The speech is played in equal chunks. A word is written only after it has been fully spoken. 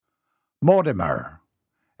Mortimer,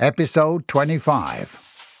 Episode 25.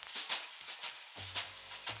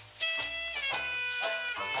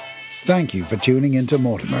 Thank you for tuning into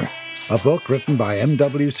Mortimer, a book written by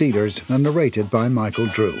M.W. Cedars and narrated by Michael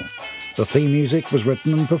Drew. The theme music was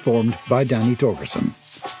written and performed by Danny Torgerson.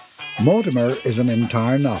 Mortimer is an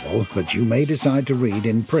entire novel that you may decide to read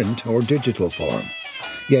in print or digital form.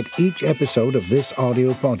 Yet each episode of this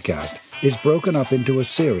audio podcast is broken up into a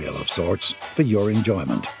serial of sorts for your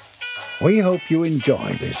enjoyment. We hope you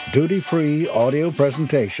enjoy this duty-free audio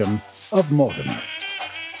presentation of Mortimer.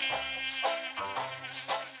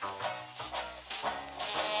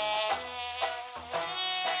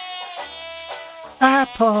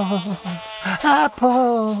 Apples,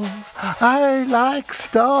 apples, I like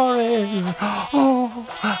stories. Oh,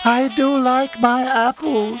 I do like my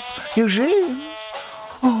apples, Eugene.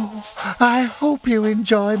 Oh, I hope you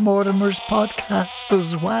enjoy Mortimer's podcast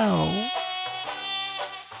as well.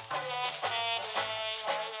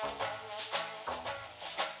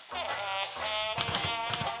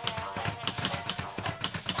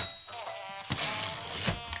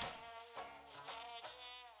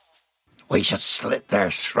 We should slit their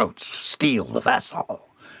throats, steal the vessel,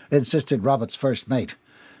 insisted Robert's first mate.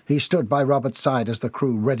 He stood by Robert's side as the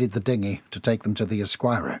crew readied the dinghy to take them to the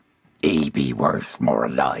Esquire. He be worth more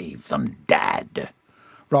alive than dead,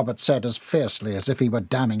 Robert said as fiercely as if he were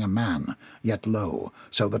damning a man, yet low,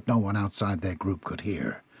 so that no one outside their group could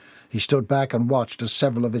hear. He stood back and watched as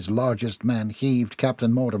several of his largest men heaved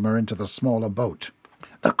Captain Mortimer into the smaller boat.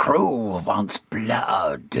 The crew wants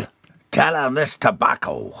blood. Tell him this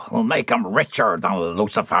tobacco will make him richer than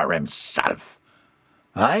Lucifer himself.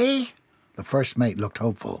 Eh? The first mate looked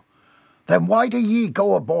hopeful. Then why do ye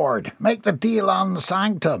go aboard? Make the deal on the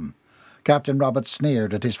sanctum. Captain Robert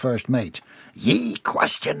sneered at his first mate. Ye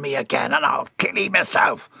question me again and I'll kill ye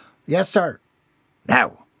myself. Yes, sir.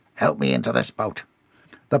 Now, help me into this boat.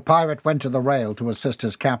 The pirate went to the rail to assist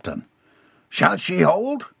his captain. Shall she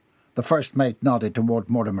hold? The first mate nodded toward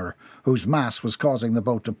Mortimer, whose mass was causing the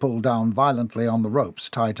boat to pull down violently on the ropes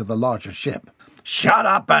tied to the larger ship. Shut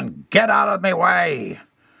up and get out of my way!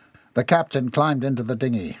 The captain climbed into the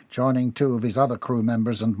dinghy, joining two of his other crew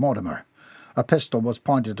members and Mortimer. A pistol was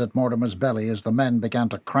pointed at Mortimer's belly as the men began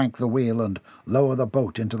to crank the wheel and lower the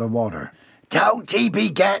boat into the water. Don't he be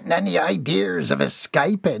getting any ideas of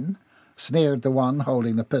escaping? Sneered the one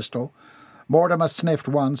holding the pistol. Mortimer sniffed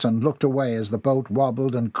once and looked away as the boat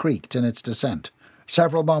wobbled and creaked in its descent.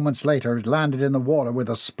 Several moments later it landed in the water with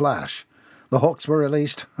a splash. The hooks were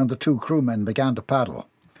released and the two crewmen began to paddle.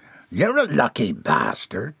 You're a lucky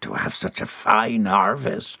bastard to have such a fine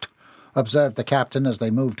harvest, observed the captain as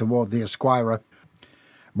they moved toward the Esquire.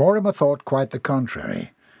 Mortimer thought quite the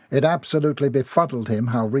contrary. It absolutely befuddled him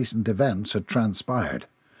how recent events had transpired.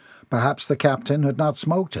 Perhaps the captain had not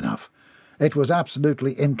smoked enough. It was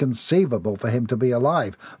absolutely inconceivable for him to be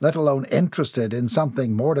alive, let alone interested in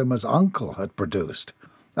something Mortimer's uncle had produced.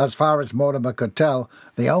 As far as Mortimer could tell,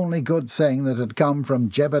 the only good thing that had come from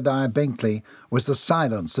Jebediah Binkley was the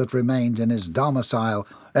silence that remained in his domicile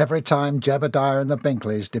every time Jebediah and the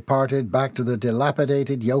Binkleys departed back to the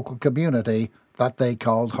dilapidated yokel community that they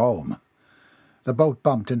called home. The boat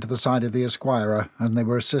bumped into the side of the Esquire, and they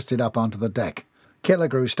were assisted up onto the deck.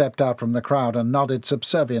 Killigrew stepped out from the crowd and nodded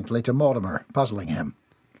subserviently to Mortimer, puzzling him.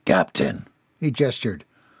 Captain, he gestured.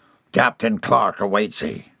 Captain Clark awaits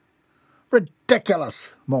ye. Ridiculous,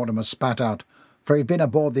 Mortimer spat out, for he'd been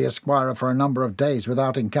aboard the Esquire for a number of days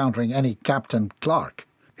without encountering any Captain Clark.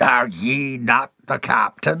 Are ye not the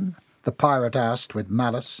captain? The pirate asked with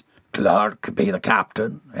malice. Clark be the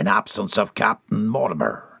captain in absence of Captain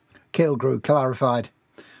Mortimer, Killigrew clarified.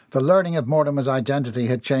 For learning of Mortimer's identity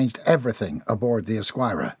had changed everything aboard the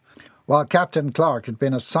Esquire. While Captain Clark had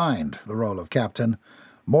been assigned the role of captain,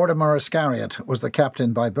 Mortimer Iscariot was the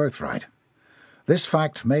captain by birthright. This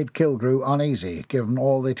fact made Killigrew uneasy, given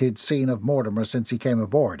all that he'd seen of Mortimer since he came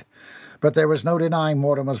aboard. But there was no denying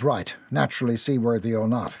Mortimer's right, naturally seaworthy or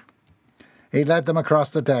not. He led them across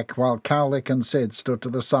the deck, while Cowlick and Sid stood to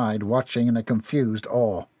the side, watching in a confused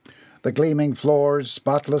awe. The gleaming floors,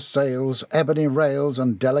 spotless sails, ebony rails,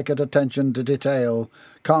 and delicate attention to detail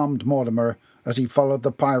calmed Mortimer as he followed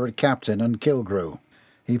the pirate captain and Killigrew.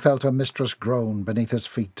 He felt her mistress groan beneath his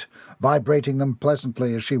feet, vibrating them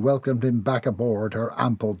pleasantly as she welcomed him back aboard her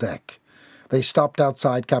ample deck. They stopped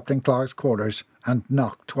outside Captain Clark's quarters and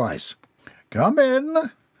knocked twice. "Come in,"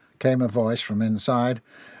 came a voice from inside.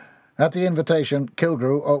 At the invitation,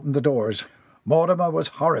 Killigrew opened the doors. Mortimer was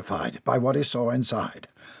horrified by what he saw inside.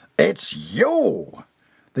 "It's you!"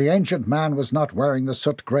 The ancient man was not wearing the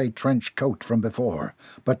soot-grey trench coat from before,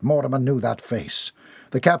 but Mortimer knew that face.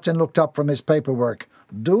 The captain looked up from his paperwork.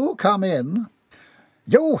 "Do come in."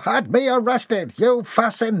 "You had me arrested, you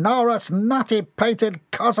fascinorous, natty-pated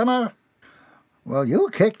cozener!" "Well, you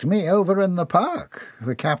kicked me over in the park."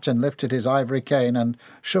 The captain lifted his ivory cane and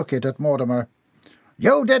shook it at Mortimer.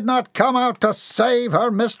 "You did not come out to save her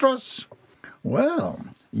mistress." "Well,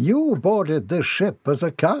 you boarded this ship as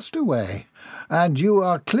a castaway, and you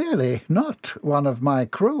are clearly not one of my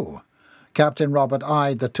crew." Captain Robert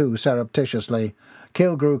eyed the two surreptitiously.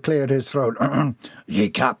 Killigrew cleared his throat. "Ye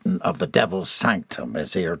captain of the Devil's Sanctum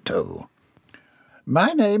is here too."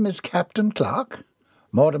 "My name is Captain Clark."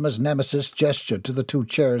 Mortimer's nemesis gestured to the two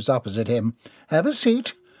chairs opposite him. "Have a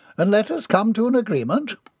seat, and let us come to an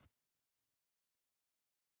agreement."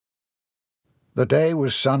 The day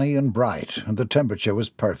was sunny and bright, and the temperature was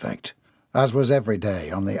perfect, as was every day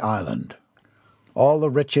on the island. All the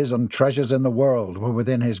riches and treasures in the world were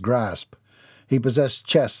within his grasp. He possessed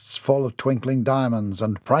chests full of twinkling diamonds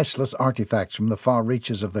and priceless artifacts from the far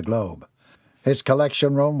reaches of the globe. His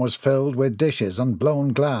collection room was filled with dishes and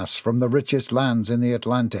blown glass from the richest lands in the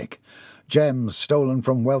Atlantic. Gems stolen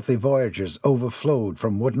from wealthy voyagers overflowed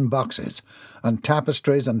from wooden boxes, and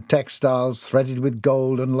tapestries and textiles threaded with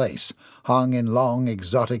gold and lace hung in long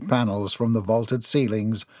exotic panels from the vaulted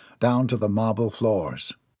ceilings down to the marble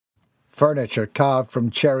floors. Furniture carved from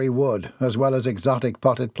cherry wood, as well as exotic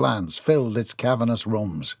potted plants, filled its cavernous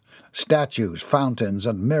rooms. Statues, fountains,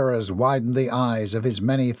 and mirrors widened the eyes of his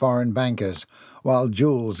many foreign bankers, while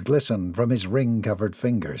jewels glistened from his ring-covered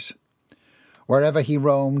fingers. Wherever he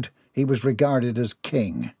roamed, he was regarded as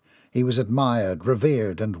king. He was admired,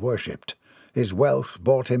 revered, and worshipped. His wealth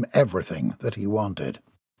bought him everything that he wanted.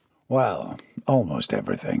 Well, almost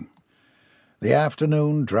everything. The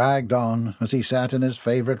afternoon dragged on as he sat in his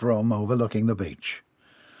favourite room overlooking the beach.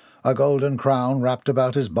 A golden crown wrapped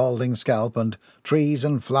about his balding scalp, and trees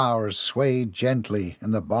and flowers swayed gently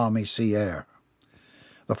in the balmy sea air.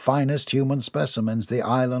 The finest human specimens the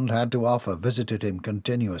island had to offer visited him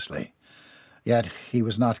continuously. Yet he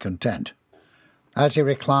was not content. As he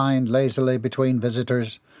reclined lazily between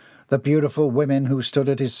visitors, the beautiful women who stood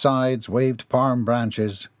at his sides waved palm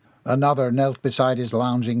branches. Another knelt beside his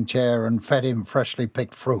lounging chair and fed him freshly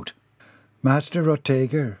picked fruit. "Master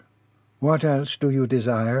Ortega, what else do you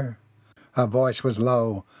desire?" Her voice was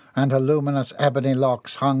low, and her luminous ebony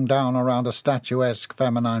locks hung down around a statuesque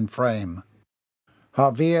feminine frame.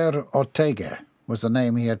 Javier Ortega was the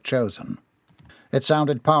name he had chosen. It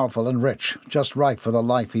sounded powerful and rich, just right for the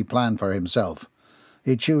life he planned for himself.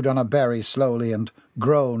 He chewed on a berry slowly and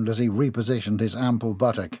groaned as he repositioned his ample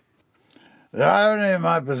buttock. "The irony of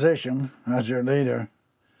my position as your leader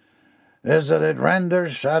is that it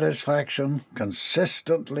renders satisfaction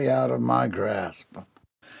consistently out of my grasp."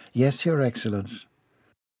 "Yes, Your Excellence."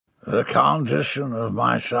 "The condition of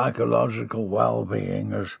my psychological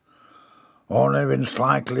well-being has only been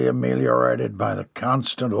slightly ameliorated by the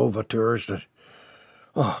constant overtures that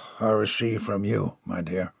I receive from you, my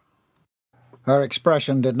dear." Her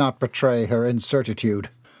expression did not betray her incertitude,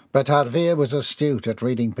 but Javier was astute at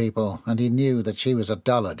reading people, and he knew that she was a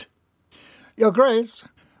dullard. "Your Grace!"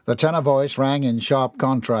 The tenor voice rang in sharp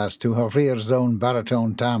contrast to Javier's own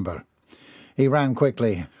baritone timbre. He ran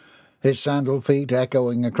quickly, his sandal feet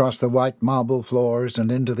echoing across the white marble floors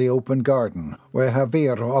and into the open garden, where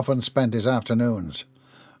Javier often spent his afternoons.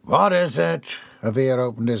 "What is it?" Javier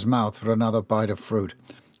opened his mouth for another bite of fruit.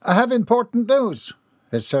 "I have important news."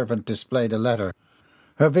 His servant displayed a letter.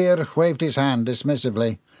 Javier waved his hand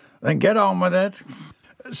dismissively. "Then get on with it."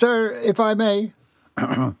 "Sir, if I may."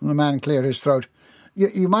 The man cleared his throat.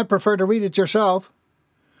 You might prefer to read it yourself."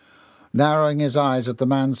 Narrowing his eyes at the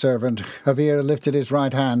manservant, Javier lifted his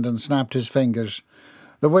right hand and snapped his fingers.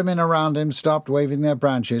 The women around him stopped waving their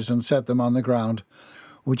branches and set them on the ground.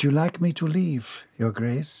 "Would you like me to leave, Your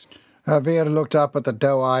Grace?" Javier looked up at the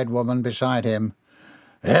doe-eyed woman beside him.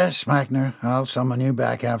 "Yes, Magner, I'll summon you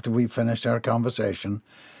back after we've finished our conversation."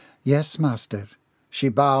 "Yes, master." She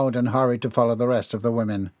bowed and hurried to follow the rest of the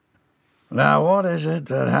women. "Now what is it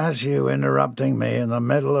that has you interrupting me in the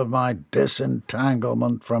middle of my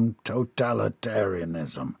disentanglement from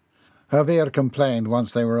totalitarianism?" Javier complained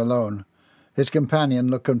once they were alone. His companion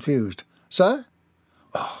looked confused. "Sir?"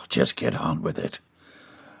 "Oh, just get on with it."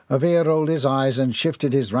 Javier rolled his eyes and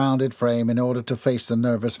shifted his rounded frame in order to face the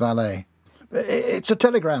nervous valet. "It's a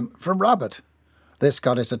telegram from Robert." This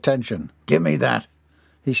got his attention. "Give me that."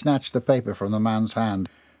 He snatched the paper from the man's hand.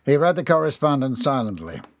 He read the correspondence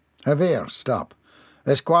silently. "Javier, stop.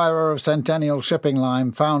 Esquire of Centennial Shipping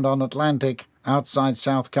Line found on Atlantic outside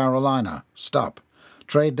South Carolina. Stop.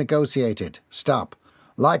 Trade negotiated. Stop.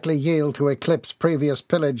 Likely yield to eclipse previous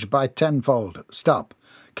pillage by tenfold. Stop.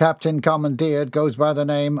 Captain commandeered goes by the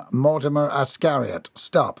name Mortimer Iscariot.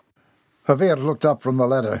 Stop." Javier looked up from the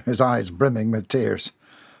letter, his eyes brimming with tears.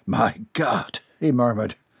 "My God," he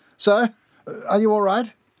murmured. "Sir, are you all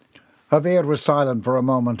right?" Javier was silent for a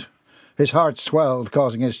moment. His heart swelled,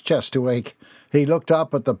 causing his chest to ache. He looked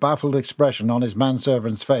up at the baffled expression on his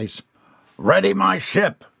manservant's face. "Ready my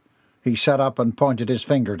ship!" He sat up and pointed his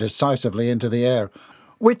finger decisively into the air.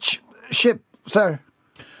 "Which ship, sir?"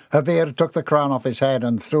 Javier took the crown off his head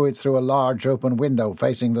and threw it through a large open window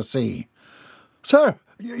facing the sea. "Sir,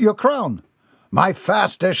 your crown!" "My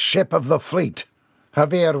fastest ship of the fleet."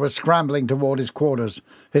 Javier was scrambling toward his quarters,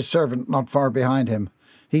 his servant not far behind him.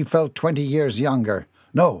 He felt 20 years younger.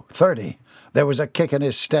 No, 30. There was a kick in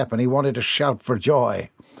his step, and he wanted to shout for joy.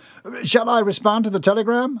 "Shall I respond to the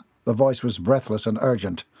telegram?" The voice was breathless and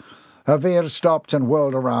urgent. Javier stopped and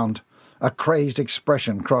whirled around. A crazed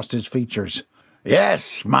expression crossed his features.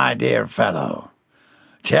 "Yes, my dear fellow.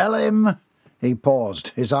 Tell him," he paused,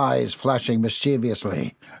 his eyes flashing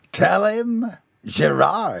mischievously. "Tell him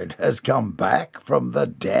Gerard has come back from the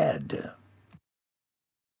dead."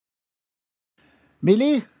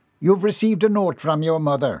 "Millie, you've received a note from your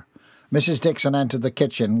mother." Mrs. Dixon entered the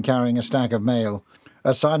kitchen carrying a stack of mail.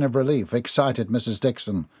 A sign of relief excited Mrs.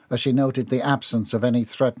 Dixon as she noted the absence of any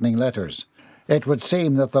threatening letters. It would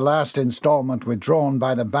seem that the last instalment withdrawn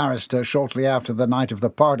by the barrister shortly after the night of the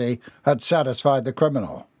party had satisfied the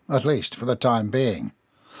criminal, at least for the time being.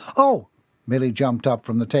 "Oh!" Millie jumped up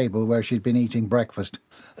from the table where she'd been eating breakfast.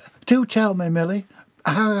 "Do tell me, Millie,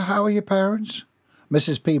 how are your parents?"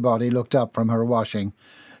 Mrs. Peabody looked up from her washing.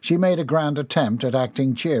 She made a grand attempt at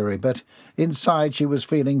acting cheery, but inside she was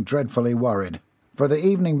feeling dreadfully worried. For the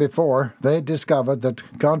evening before, they'd discovered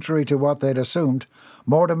that, contrary to what they'd assumed,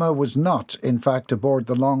 Mortimer was not, in fact, aboard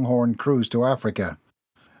the Longhorn cruise to Africa.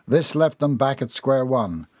 This left them back at square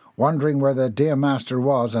one, wondering where their dear master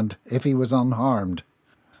was and if he was unharmed.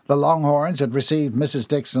 The Longhorns had received Mrs.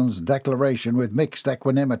 Dixon's declaration with mixed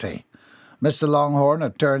equanimity. Mr. Longhorn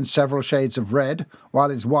had turned several shades of red, while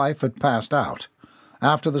his wife had passed out.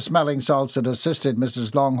 After the smelling salts had assisted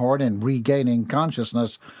Mrs. Longhorn in regaining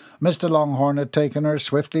consciousness, Mr. Longhorn had taken her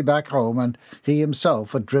swiftly back home, and he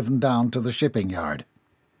himself had driven down to the shipping yard.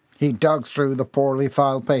 He dug through the poorly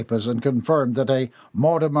filed papers and confirmed that a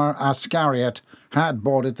Mortimer Iscariot had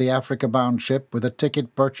boarded the Africa-bound ship with a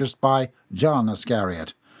ticket purchased by John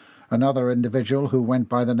Iscariot. Another individual who went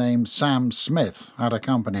by the name Sam Smith had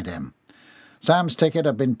accompanied him. Sam's ticket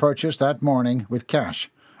had been purchased that morning with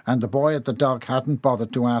cash, and the boy at the dock hadn't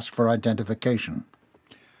bothered to ask for identification.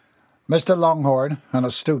 Mr. Longhorn, an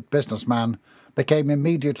astute businessman, became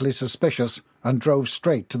immediately suspicious and drove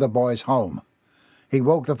straight to the boy's home. He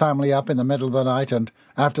woke the family up in the middle of the night, and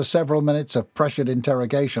after several minutes of pressured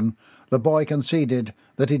interrogation, the boy conceded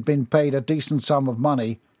that he'd been paid a decent sum of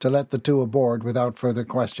money to let the two aboard without further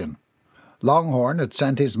question. Longhorn had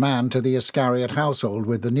sent his man to the Iscariot household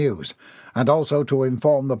with the news, and also to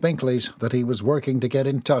inform the Binkleys that he was working to get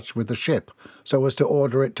in touch with the ship so as to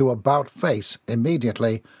order it to about face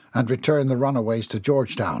immediately and return the runaways to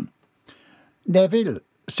Georgetown. "Neville,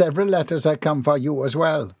 several letters have come for you as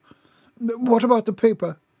well." "What about the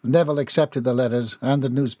paper?" Neville accepted the letters and the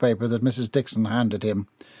newspaper that Mrs. Dixon handed him.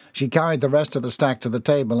 She carried the rest of the stack to the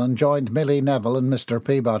table and joined Millie, Neville and Mr.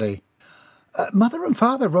 Peabody. "Mother and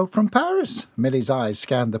Father wrote from Paris." Millie's eyes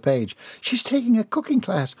scanned the page. "She's taking a cooking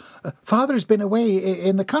class. Father's been away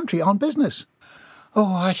in the country on business."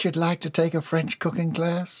 "Oh, I should like to take a French cooking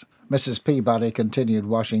class." Mrs. Peabody continued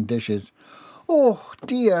washing dishes. "Oh,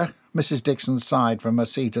 dear," Mrs. Dixon sighed from her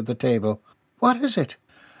seat at the table. "What is it?"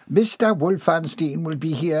 "Mr. Wolfenstein will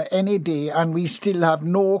be here any day, and we still have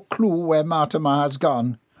no clue where Mortimer has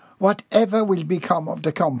gone. Whatever will become of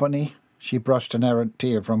the company?" She brushed an errant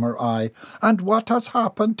tear from her eye. "And what has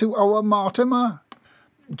happened to our Mortimer?"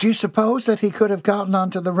 "Do you suppose that he could have gotten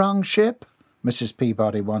onto the wrong ship?" Mrs.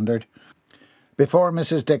 Peabody wondered. Before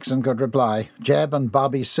Mrs. Dixon could reply, Jeb and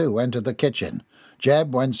Bobby Sue entered the kitchen.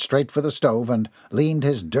 Jeb went straight for the stove and leaned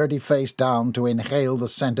his dirty face down to inhale the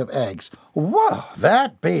scent of eggs. "Whoa,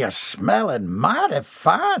 that be a smelling mighty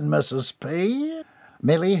fine, Mrs. P."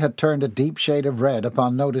 Millie had turned a deep shade of red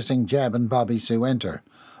upon noticing Jeb and Bobby Sue enter.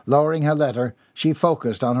 Lowering her letter, she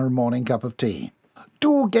focused on her morning cup of tea.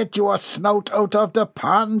 "Do get your snout out of the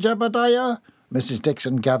pan, Jebediah." Mrs.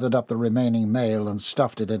 Dixon gathered up the remaining mail and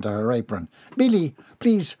stuffed it into her apron. "Millie,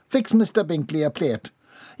 please fix Mr. Binkley a plate."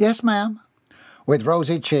 "Yes, ma'am." With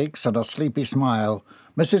rosy cheeks and a sleepy smile,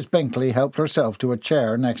 Mrs. Binkley helped herself to a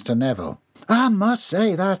chair next to Neville. "I must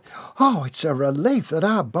say that, it's a relief that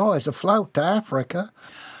our boy's afloat to Africa.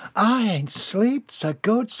 I ain't slept so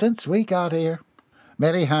good since we got here."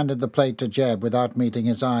 Milly handed the plate to Jeb without meeting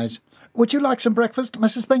his eyes. "Would you like some breakfast,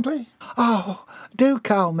 Mrs. Bingley?" "Oh, do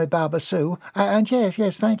call me Baba Sue. And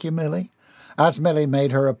yes, thank you, Milly." As Milly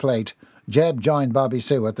made her a plate, Jeb joined Bobby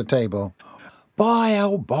Sue at the table. Boy,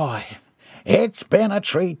 oh boy, it's been a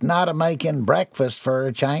treat not a making breakfast for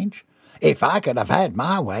a change. If I could have had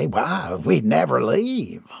my way, why, we'd never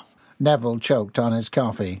leave." Neville choked on his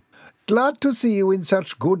coffee. "Glad to see you in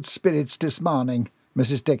such good spirits this morning."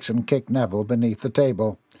 Mrs. Dixon kicked Neville beneath the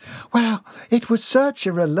table. "Well, it was such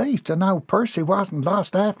a relief to know Percy wasn't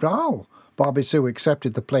lost after all." Bobby Sue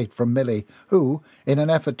accepted the plate from Milly, who, in an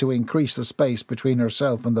effort to increase the space between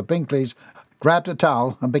herself and the Binkleys, grabbed a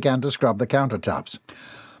towel and began to scrub the countertops.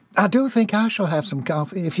 "I do think I shall have some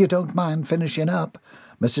coffee, if you don't mind finishing up."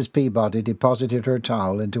 Mrs. Peabody deposited her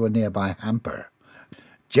towel into a nearby hamper.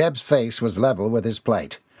 Jeb's face was level with his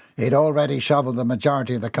plate. He'd already shoveled the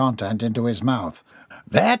majority of the content into his mouth.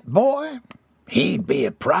 "That boy, he'd be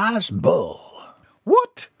a prize bull."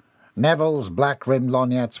 "What?" Neville's black-rimmed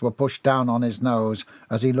lorgnettes were pushed down on his nose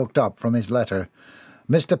as he looked up from his letter.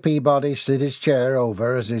 Mr. Peabody slid his chair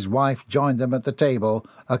over as his wife joined them at the table,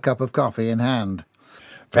 a cup of coffee in hand.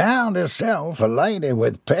 "Found herself a lady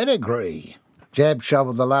with pedigree." Jeb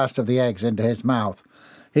shoveled the last of the eggs into his mouth.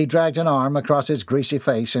 He dragged an arm across his greasy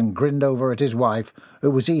face and grinned over at his wife, who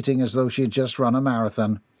was eating as though she had just run a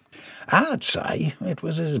marathon. "I'd say it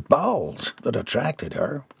was his balls that attracted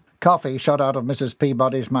her." Coffee shot out of Mrs.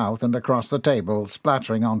 Peabody's mouth and across the table,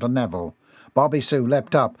 splattering onto Neville. Bobby Sue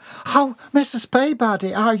leapt up. "Oh, Mrs.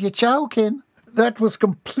 Peabody, are you joking?" "That was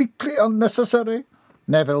completely unnecessary."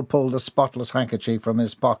 Neville pulled a spotless handkerchief from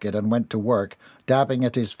his pocket and went to work, dabbing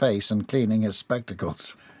at his face and cleaning his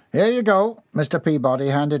spectacles. "Here you go." Mr. Peabody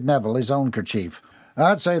handed Neville his own kerchief.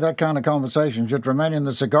 "I'd say that kind of conversation should remain in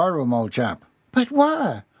the cigar room, old chap." "But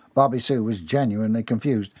why?" Bobby Sue was genuinely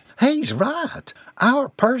confused. "He's right. Our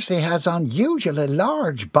Percy has unusually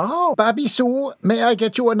large balls." "Bobby Sue, may I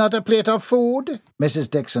get you another plate of food?" Mrs.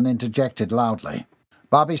 Dixon interjected loudly.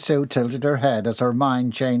 Bobby Sue tilted her head as her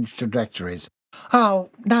mind changed trajectories. "Oh,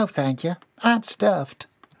 no thank you. I'm stuffed."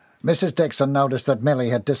 Mrs. Dixon noticed that Milly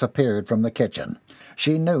had disappeared from the kitchen.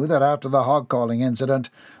 She knew that after the hog-calling incident,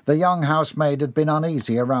 the young housemaid had been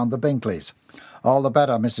uneasy around the Binkleys. All the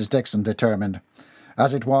better, Mrs. Dixon determined.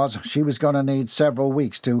 As it was, she was going to need several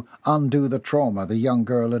weeks to undo the trauma the young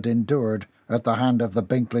girl had endured at the hand of the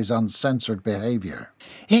Binkleys' uncensored behaviour.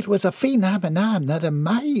 "It was a phenomenon that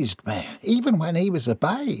amazed me, even when he was a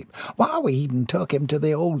babe. Why, we even took him to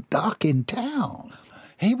the old dock in town.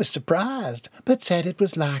 He was surprised, but said it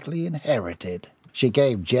was likely inherited." She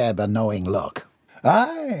gave Jeb a knowing look.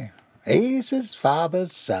 "Aye, he's his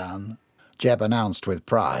father's son," Jeb announced with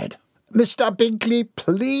pride. "Mr. Bingley,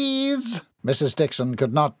 please." Mrs. Dixon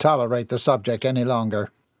could not tolerate the subject any longer.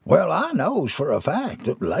 "Well, I knows for a fact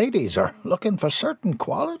that ladies are looking for certain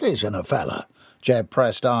qualities in a fella," Jeb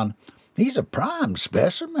pressed on. "He's a prime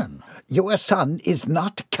specimen." "Your son is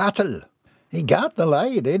not cattle." "He got the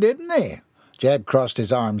lady, didn't he?" Jeb crossed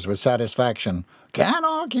his arms with satisfaction. "Can't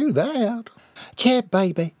argue that." "Jeb,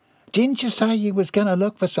 baby, didn't you say you was going to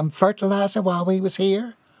look for some fertilizer while we was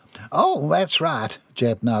here?" "Oh, that's right,"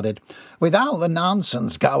 Jeb nodded. "With all the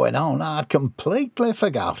nonsense going on, I'd completely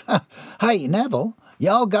forgot. Hey, Neville,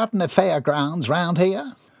 y'all got any fairgrounds round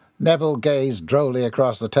here?" Neville gazed drolly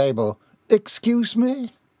across the table. "Excuse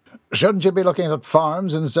me?" "Shouldn't you be looking at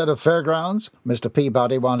farms instead of fairgrounds?" Mr.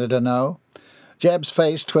 Peabody wanted to know. Jeb's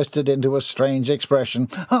face twisted into a strange expression.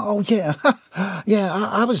 "Oh, yeah.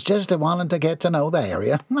 I was just wanting to get to know the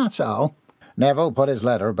area, that's all." Neville put his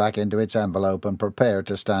letter back into its envelope and prepared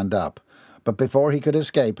to stand up. But before he could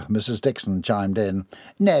escape, Mrs. Dixon chimed in.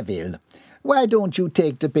 "Neville, why don't you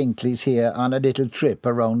take the Binkleys here on a little trip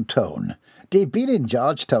around town? They've been in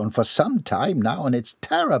Georgetown for some time now, and it's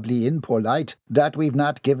terribly impolite that we've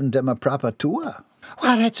not given them a proper tour."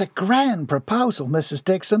 "Well, that's a grand proposal, Mrs.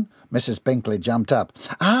 Dixon." Mrs. Bingley jumped up.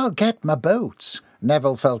 "I'll get my boots."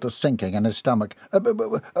 Neville felt a sinking in his stomach.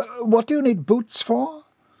 What do you need boots for?"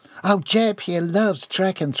 "Oh, Jeb here loves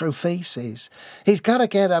trekking through feces. He's got to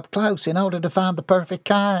get up close in order to find the perfect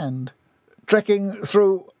kind." "Trekking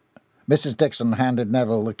through—" Mrs. Dixon handed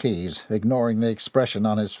Neville the keys, ignoring the expression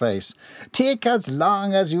on his face. "Take as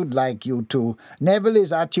long as you'd like you to. Neville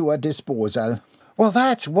is at your disposal." "Well,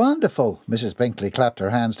 that's wonderful." Mrs. Bingley clapped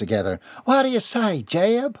her hands together. "What do you say,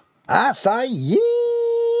 Jeb?" "I say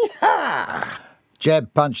yee-haw!"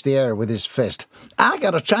 Jeb punched the air with his fist. "I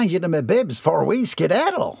gotta change into my bibs for we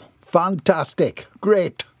skedaddle." "Fantastic.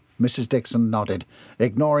 Great." Mrs. Dixon nodded,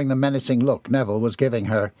 ignoring the menacing look Neville was giving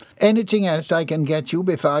her. "Anything else I can get you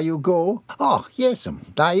before you go?" "Oh, yes'm,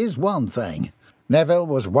 there is one thing." Neville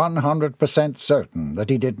was 100% certain that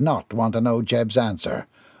he did not want to know Jeb's answer,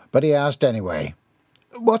 but he asked anyway.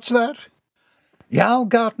 "What's that?" "Y'all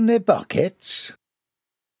got any buckets?"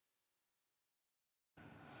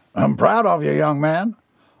 "I'm proud of you, young man."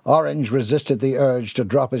 Orange resisted the urge to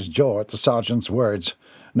drop his jaw at the sergeant's words.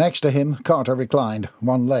 Next to him, Carter reclined,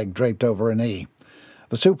 one leg draped over a knee.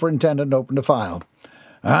 The superintendent opened a file.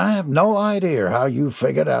 "I have no idea how you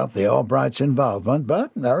figured out the Albright's involvement,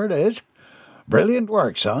 but there it is. Brilliant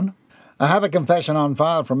work, son." "I have a confession on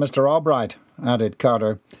file from Mr. Albright," added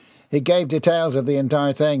Carter. "He gave details of the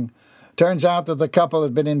entire thing. Turns out that the couple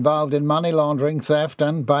had been involved in money laundering, theft,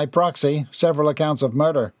 and, by proxy, several accounts of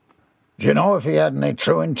murder." "Do you know if he had any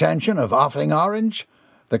true intention of offing Orange?"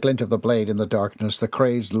 The glint of the blade in the darkness, the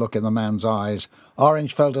crazed look in the man's eyes.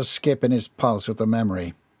 Orange felt a skip in his pulse at the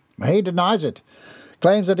memory. "He denies it.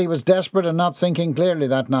 Claims that he was desperate and not thinking clearly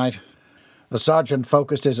that night." The sergeant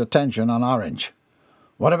focused his attention on Orange.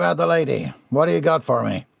 "What about the lady? What do you got for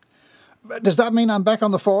me?" "Does that mean I'm back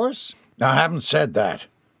on the force?" "I haven't said that,"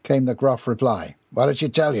 came the gruff reply. "What did she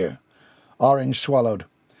tell you?" Orange swallowed.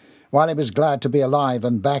 While he was glad to be alive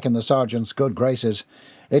and back in the sergeant's good graces,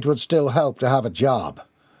 it would still help to have a job.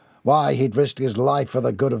 Why, he'd risked his life for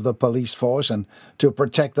the good of the police force and to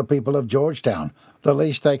protect the people of Georgetown. The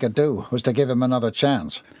least they could do was to give him another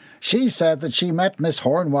chance. "She said that she met Miss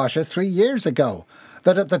Hornwasher 3 years ago,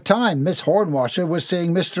 that at the time Miss Hornwasher was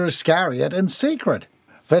seeing Mr. Iscariot in secret."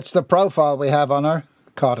 "Fits the profile we have on her,"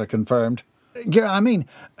 Carter confirmed. "Yeah, I mean,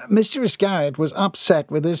 Mr. Iscariot was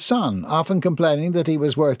upset with his son, often complaining that he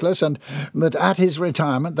was worthless and that at his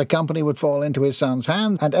retirement the company would fall into his son's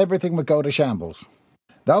hands and everything would go to shambles.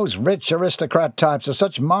 Those rich aristocrat types are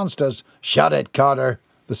such monsters." "Shut it, Carter."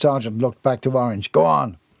 The sergeant looked back to Orange. "Go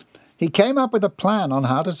on." "He came up with a plan on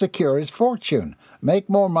how to secure his fortune, make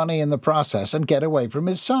more money in the process, and get away from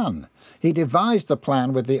his son. He devised the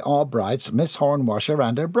plan with the Albrights, Miss Hornwasher,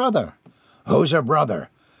 and her brother." "Who's her brother?"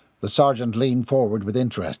 The sergeant leaned forward with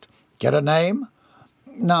interest. "Get a name?"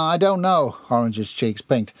 "No, I don't know." Orange's cheeks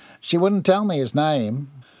pinked. "She wouldn't tell me his name."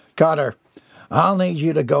 "Carter, I'll need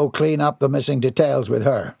you to go clean up the missing details with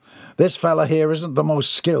her. This fella here isn't the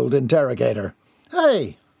most skilled interrogator."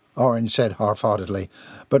 "Hey!" Orange said half-heartedly.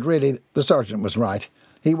 But really, the sergeant was right.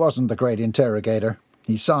 He wasn't the great interrogator.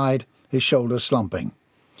 He sighed, his shoulders slumping.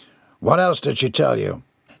 "What else did she tell you?"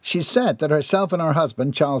 "She said that herself and her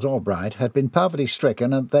husband, Charles Albright, had been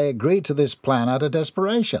poverty-stricken and they agreed to this plan out of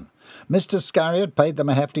desperation. Mr. Iscariot paid them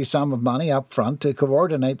a hefty sum of money up front to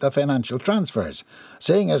coordinate the financial transfers.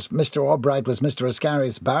 Seeing as Mr. Albright was Mr.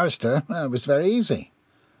 Iscariot's barrister, it was very easy."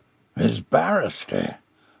 "His barrister?"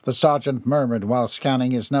 the sergeant murmured while scanning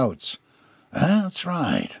his notes. That's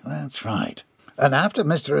right. And after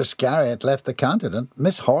Mr. Iscariot left the continent,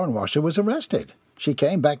 Miss Hornwasher was arrested. She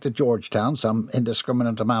came back to Georgetown some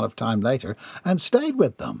indiscriminate amount of time later and stayed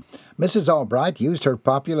with them. Mrs. Albright used her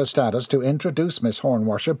popular status to introduce Miss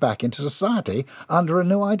Hornwasher back into society under a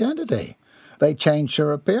new identity. They changed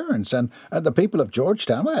her appearance, and the people of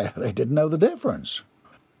Georgetown, they didn't know the difference."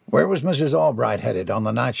 "Where was Mrs. Albright headed on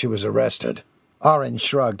the night she was arrested?" Orange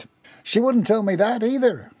shrugged. "She wouldn't tell me that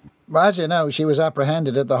either. As you know, she was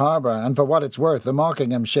apprehended at the harbour, and for what it's worth, the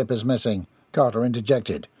Mockingham ship is missing," Carter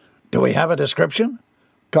interjected. "Do we have a description?"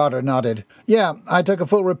 Carter nodded. "Yeah, I took a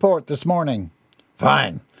full report this morning."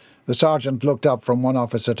 "Fine." The sergeant looked up from one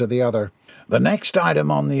officer to the other. "The next item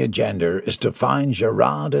on the agenda is to find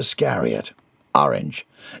Gerard Iscariot. Orange."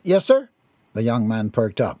 "Yes, sir?" The young man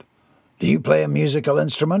perked up. "Do you play a musical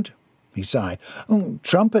instrument?" He sighed.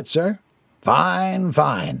 "Trumpet, sir."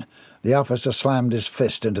 Fine. The officer slammed his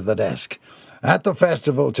fist into the desk. "At the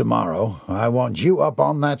festival tomorrow, I want you up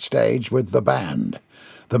on that stage with the band.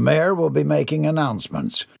 The mayor will be making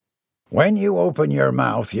announcements. When you open your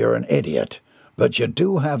mouth, you're an idiot, but you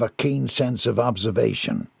do have a keen sense of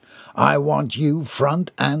observation. I want you front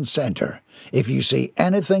and center. If you see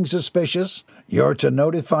anything suspicious, you're to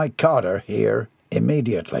notify Carter here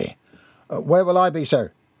immediately." "Where will I be,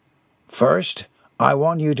 sir?" "First, I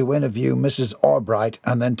want you to interview Mrs. Albright,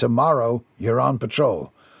 and then tomorrow you're on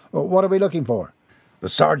patrol." "What are we looking for?" The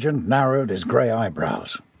sergeant narrowed his grey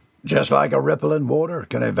eyebrows. "Just like a ripple in water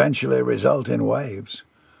can eventually result in waves.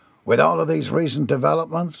 With all of these recent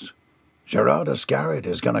developments, Gerard Iscariot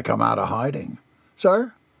is going to come out of hiding."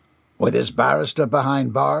 "Sir?" "With his barrister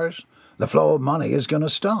behind bars, the flow of money is going to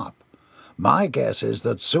stop. My guess is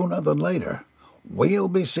that sooner than later, we'll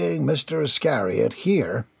be seeing Mr. Iscariot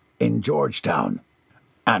here in Georgetown,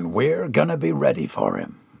 and we're going to be ready for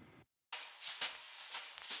him."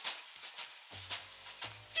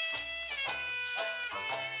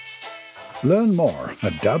 Learn more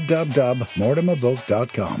at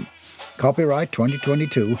www.mortimerbook.com. Copyright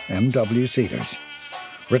 2022 M.W. Cedars.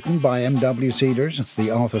 Written by M.W. Cedars,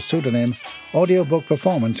 the author's pseudonym, audiobook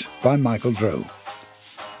performance by Michael Drew.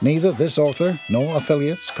 Neither this author, nor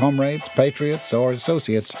affiliates, comrades, patriots, or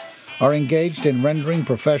associates are engaged in rendering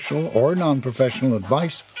professional or non-professional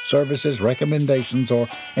advice, services, recommendations, or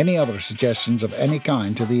any other suggestions of any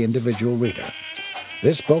kind to the individual reader.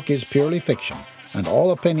 This book is purely fiction, and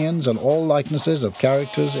all opinions and all likenesses of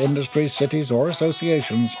characters, industries, cities, or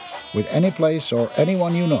associations with any place or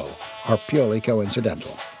anyone you know are purely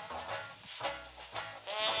coincidental.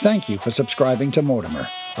 Thank you for subscribing to Mortimer,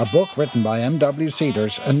 a book written by M.W.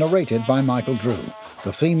 Cedars and narrated by Michael Drew.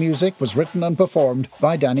 The theme music was written and performed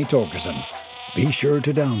by Danny Torgerson. Be sure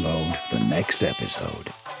to download the next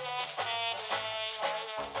episode.